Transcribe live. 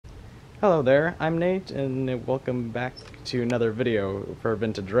Hello there, I'm Nate, and welcome back to another video for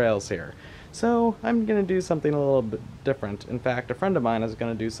Vintage Rails here. So, I'm going to do something a little bit different. In fact, a friend of mine is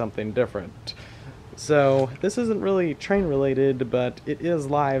going to do something different. So, this isn't really train related, but it is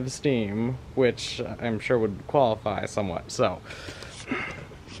live Steam, which I'm sure would qualify somewhat, so.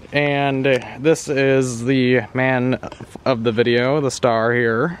 And this is the man of the video, the star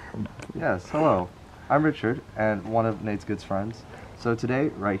here. Yes, hello. I'm Richard, and one of Nate's good friends. So today,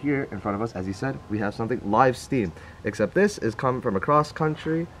 right here in front of us, as he said, we have something live Steam. Except this is coming from across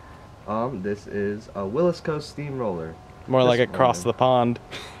country. This is a Wilesco steamroller. More like across the pond.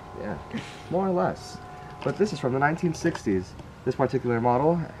 Yeah, more or less. But this is from the 1960s. This particular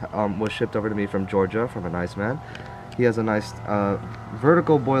model was shipped over to me from Georgia from a nice man. He has a nice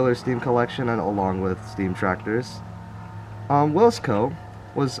vertical boiler steam collection and along with steam tractors. Wilesco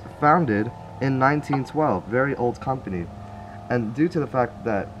was founded in 1912, very old company. And due to the fact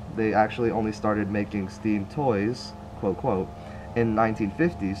that they actually only started making steam toys, quote quote, in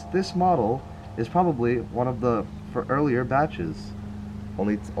 1950s, this model is probably one of the earlier batches.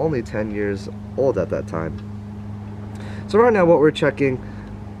 Only 10 years old at that time. So right now what we're checking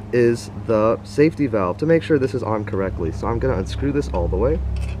is the safety valve to make sure this is on correctly. So I'm going to unscrew this all the way.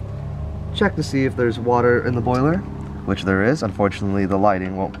 Check to see if there's water in the boiler, which there is. Unfortunately, the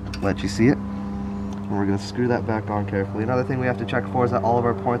lighting won't let you see it. And we're going to screw that back on carefully. Another thing we have to check for is that all of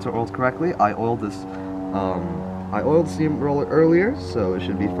our points are oiled correctly. I oiled this, I oiled the steam roller earlier, so it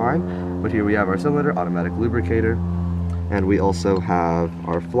should be fine. But here we have our cylinder, automatic lubricator, and we also have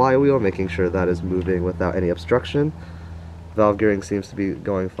our flywheel, making sure that is moving without any obstruction. Valve gearing seems to be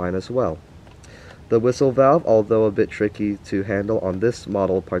going fine as well. The whistle valve, although a bit tricky to handle on this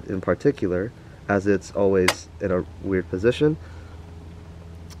model in particular, as it's always in a weird position,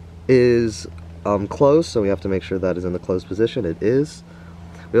 is closed, so we have to make sure that is in the closed position. It is.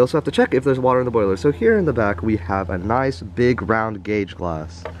 We also have to check if there's water in the boiler. So here in the back we have a nice big round gauge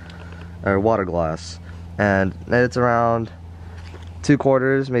glass, or water glass, and it's around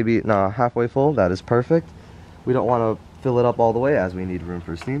 2/4, maybe halfway full. That is perfect. We don't want to fill it up all the way as we need room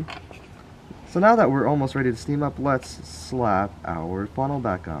for steam. So now that we're almost ready to steam up, let's slap our funnel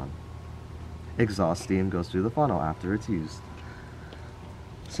back on. Exhaust steam goes through the funnel after it's used.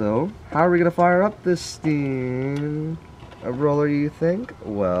 So, how are we going to fire up this steam roller, you think?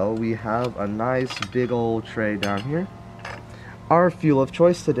 Well, we have a nice big old tray down here. Our fuel of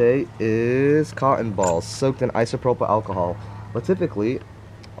choice today is cotton balls soaked in isopropyl alcohol. But typically,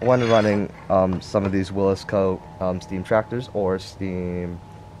 when running some of these Wilesco steam tractors or steam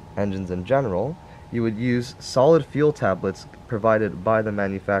engines in general, you would use solid fuel tablets provided by the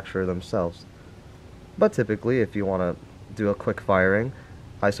manufacturer themselves. But typically, if you want to do a quick firing,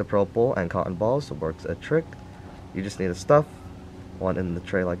 isopropyl and cotton balls works a trick. You just need to stuff one in the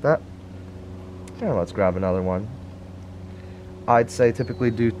tray like that. And let's grab another one. I'd say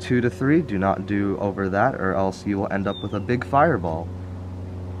typically do 2 to 3. Do not do over that, or else you will end up with a big fireball.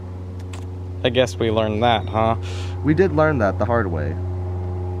 I guess we learned that, huh? We did learn that the hard way.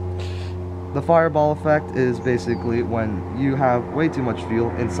 The fireball effect is basically when you have way too much fuel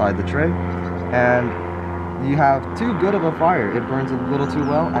inside the tray and you have too good of a fire. It burns a little too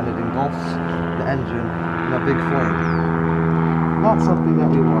well and it engulfs the engine in a big flame. Not something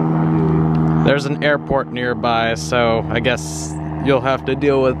that we want now, do we? There's an airport nearby, so I guess you'll have to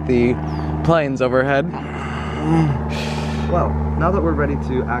deal with the planes overhead. Well, now that we're ready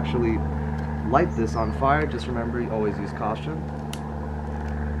to actually light this on fire, just remember you always use caution.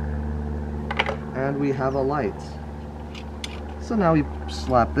 And we have a light. So now we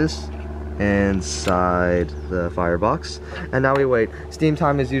slap this inside the firebox, and now we wait. Steam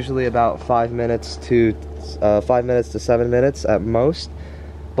time is usually about 5 minutes to 7 minutes at most,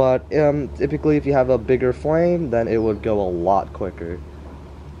 but typically if you have a bigger flame, then it would go a lot quicker.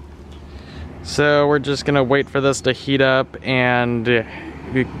 So we're just gonna wait for this to heat up and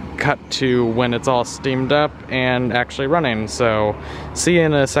we cut to when it's all steamed up and actually running. So see you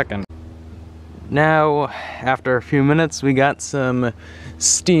in a second. Now, after a few minutes, we got some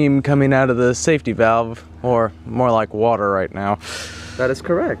steam coming out of the safety valve, or more like water right now. That is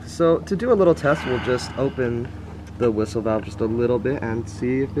correct. So to do a little test, we'll just open the whistle valve just a little bit and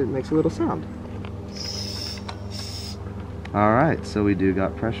see if it makes a little sound. Alright, so we do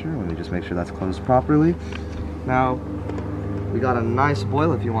got pressure. Let me just make sure that's closed properly. Now, we got a nice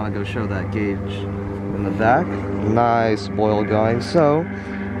boil if you want to go show that gauge in the back. Nice boil going. So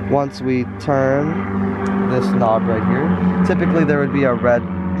once we turn this knob right here, typically there would be a red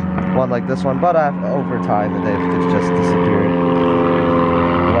one like this one, but over time it's just disappeared.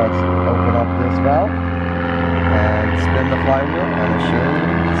 Let's open up this valve and spin the flywheel and it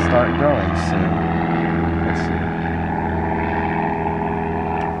should start going. soon. Let's see.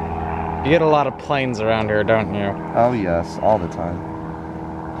 You get a lot of planes around here, don't you? Oh yes, all the time.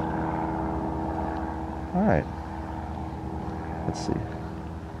 Alright. Let's see.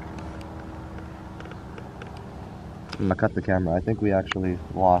 I cut the camera. I think we actually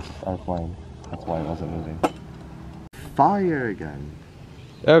lost our plane. That's why it wasn't moving. Fire again.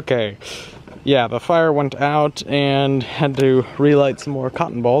 Okay. Yeah, the fire went out and had to relight some more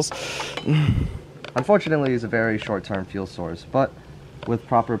cotton balls. Unfortunately, it's a very short-term fuel source, but with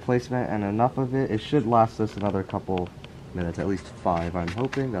proper placement and enough of it, it should last us another couple minutes, at least 5. I'm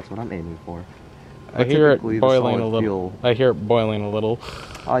hoping. That's what I'm aiming for. I hear it boiling a little. I hear it boiling a little.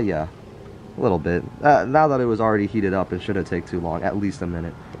 Oh yeah, a little bit. Now that it was already heated up, it shouldn't take too long. At least a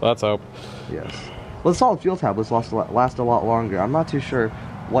minute. Let's hope. Yes. Well, the solid fuel tablets last a lot longer. I'm not too sure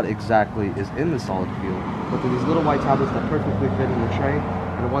what exactly is in the solid fuel, but they're these little white tablets that perfectly fit in the tray,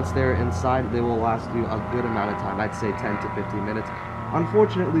 and once they're inside, they will last you a good amount of time. I'd say 10 to 15 minutes.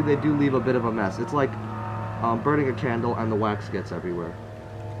 Unfortunately, they do leave a bit of a mess. It's like burning a candle and the wax gets everywhere.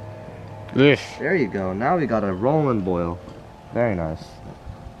 Ugh. There you go. Now we got a roll and boil. Very nice.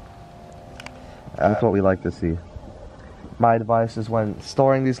 That's what we like to see. My advice is when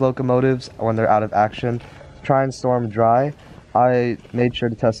storing these locomotives, when they're out of action, try and store them dry. I made sure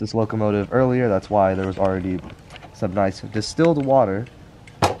to test this locomotive earlier. That's why there was already some nice distilled water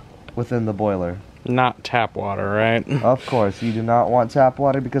within the boiler. Not tap water, right? Of course, you do not want tap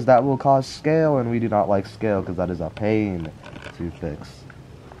water because that will cause scale, and we do not like scale because that is a pain to fix.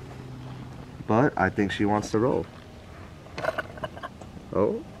 But I think she wants to roll.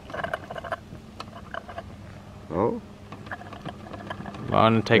 Oh. Oh. I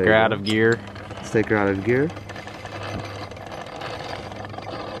want to take her out of gear. Let's take her out of gear.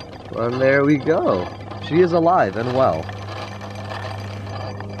 And there we go. She is alive and well.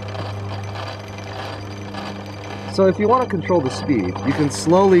 So if you want to control the speed, you can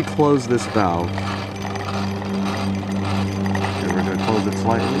slowly close this valve. Okay, we're going to close it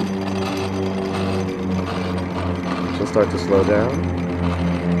slightly. She'll start to slow down.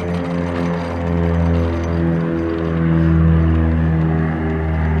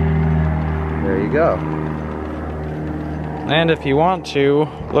 There you go. And if you want to,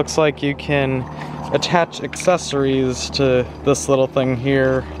 looks like you can attach accessories to this little thing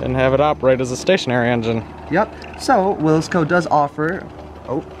here and have it operate as a stationary engine. Yep. So Wilesco does offer,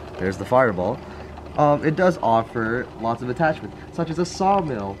 oh, there's the fireball. It does offer lots of attachments, such as a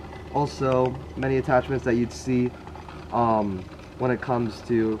sawmill. Also, many attachments that you'd see when it comes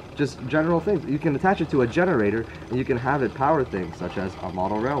to just general things. You can attach it to a generator, and you can have it power things, such as a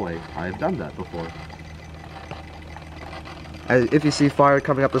model railway. I have done that before. If you see fire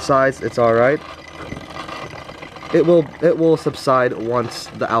coming up the sides, it's all right. It will subside once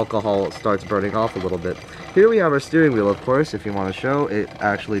the alcohol starts burning off a little bit. Here we have our steering wheel, of course. If you want to show, it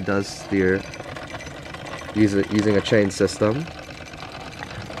actually does steer using a chain system.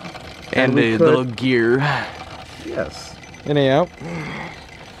 And a little gear. Yes. Anyhow.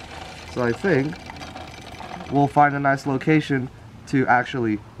 So I think we'll find a nice location to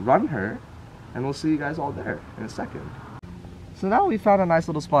actually run her, and we'll see you guys all there in a second. So now we found a nice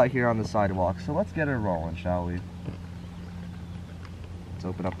little spot here on the sidewalk, so let's get her rolling, shall we? Let's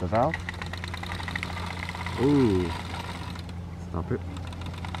open up the valve. Ooh. Stop it.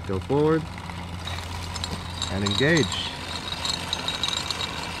 Go forward. And engage.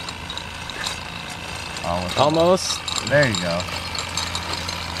 Almost. There you go.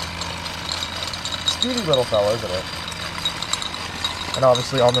 Speedy little fella, isn't it? And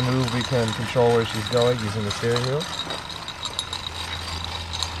obviously on the move we can control where she's going using the steering wheel.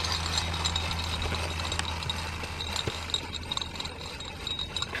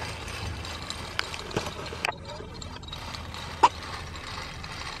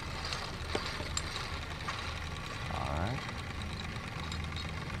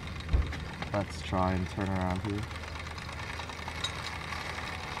 Let's try and turn around here.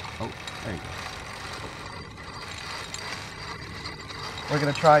 Oh, there you go. We're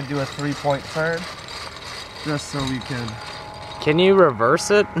gonna try and do a 3-point turn, just so we can... Can you reverse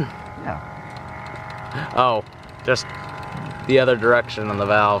it? Yeah. Oh, just the other direction on the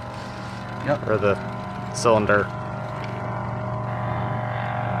valve. Yep. Or the cylinder.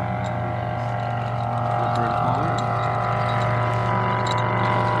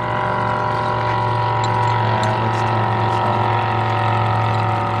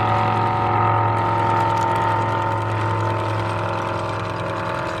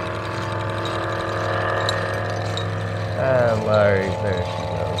 And Larry, there she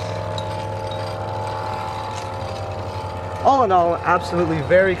goes. All in in all, absolutely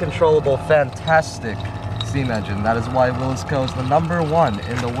very controllable, fantastic steam engine. That is why Wilesco is the #1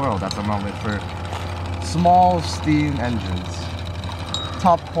 in the world at the moment for small steam engines.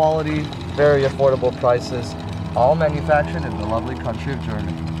 Top quality, very affordable prices, all manufactured in the lovely country of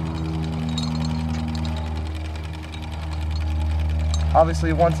Germany.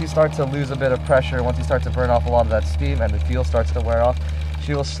 Obviously, once you start to lose a bit of pressure, once you start to burn off a lot of that steam and the fuel starts to wear off,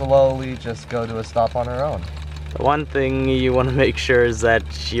 she will slowly just go to a stop on her own. The one thing you want to make sure is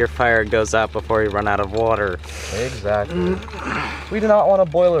that your fire goes out before you run out of water. Exactly. We do not want a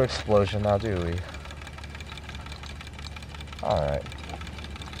boiler explosion now, do we? Alright.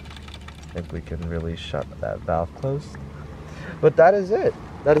 I think we can really shut that valve closed. But that is it.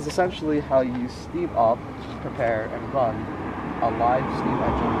 That is essentially how you steam up, prepare, and run a live steam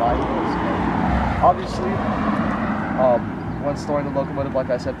engine by Wilesco. Obviously, when storing the locomotive,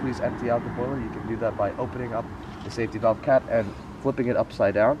 like I said, please empty out the boiler. You can do that by opening up the safety valve cap and flipping it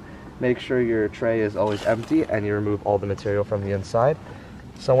upside down. Make sure your tray is always empty and you remove all the material from the inside.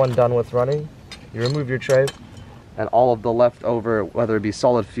 So when done with running, you remove your tray and all of the leftover, whether it be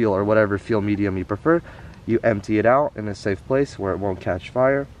solid fuel or whatever fuel medium you prefer, you empty it out in a safe place where it won't catch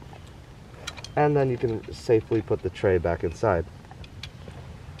fire. And then you can safely put the tray back inside.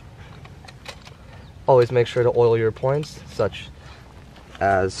 Always make sure to oil your points, such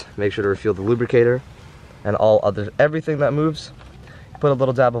as make sure to refuel the lubricator and everything that moves, put a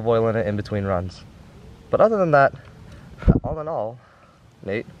little dab of oil in it in between runs. But other than that, all in all,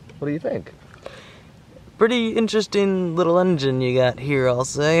 Nate, what do you think? Pretty interesting little engine you got here, I'll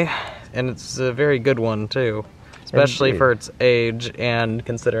say. And it's a very good one too. Especially Indeed. for its age, and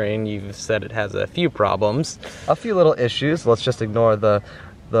considering you've said it has a few problems. A few little issues. Let's just ignore the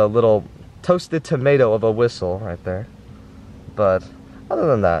little toasted tomato of a whistle right there. But other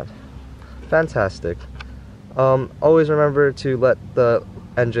than that, fantastic. Always remember to let the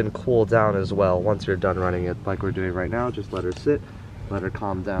engine cool down as well once you're done running it, like we're doing right now. Just let her sit, let her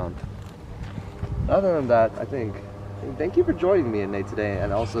calm down. Other than that, I think, thank you for joining me and Nate today,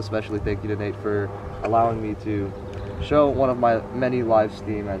 and also especially thank you to Nate for allowing me to show one of my many live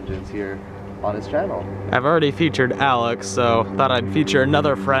steam engines here on his channel. I've already featured Alex, so thought I'd feature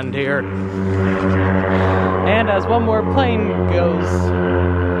another friend here. And as one more plane goes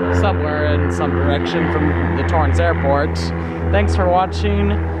somewhere in some direction from the Torrance Airport, thanks for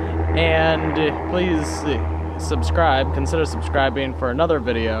watching, and please subscribe, consider subscribing for another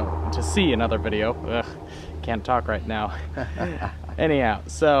video, to see another video. Ugh, can't talk right now. Anyhow,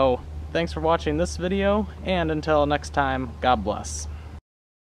 so thanks for watching this video, and until next time, God bless.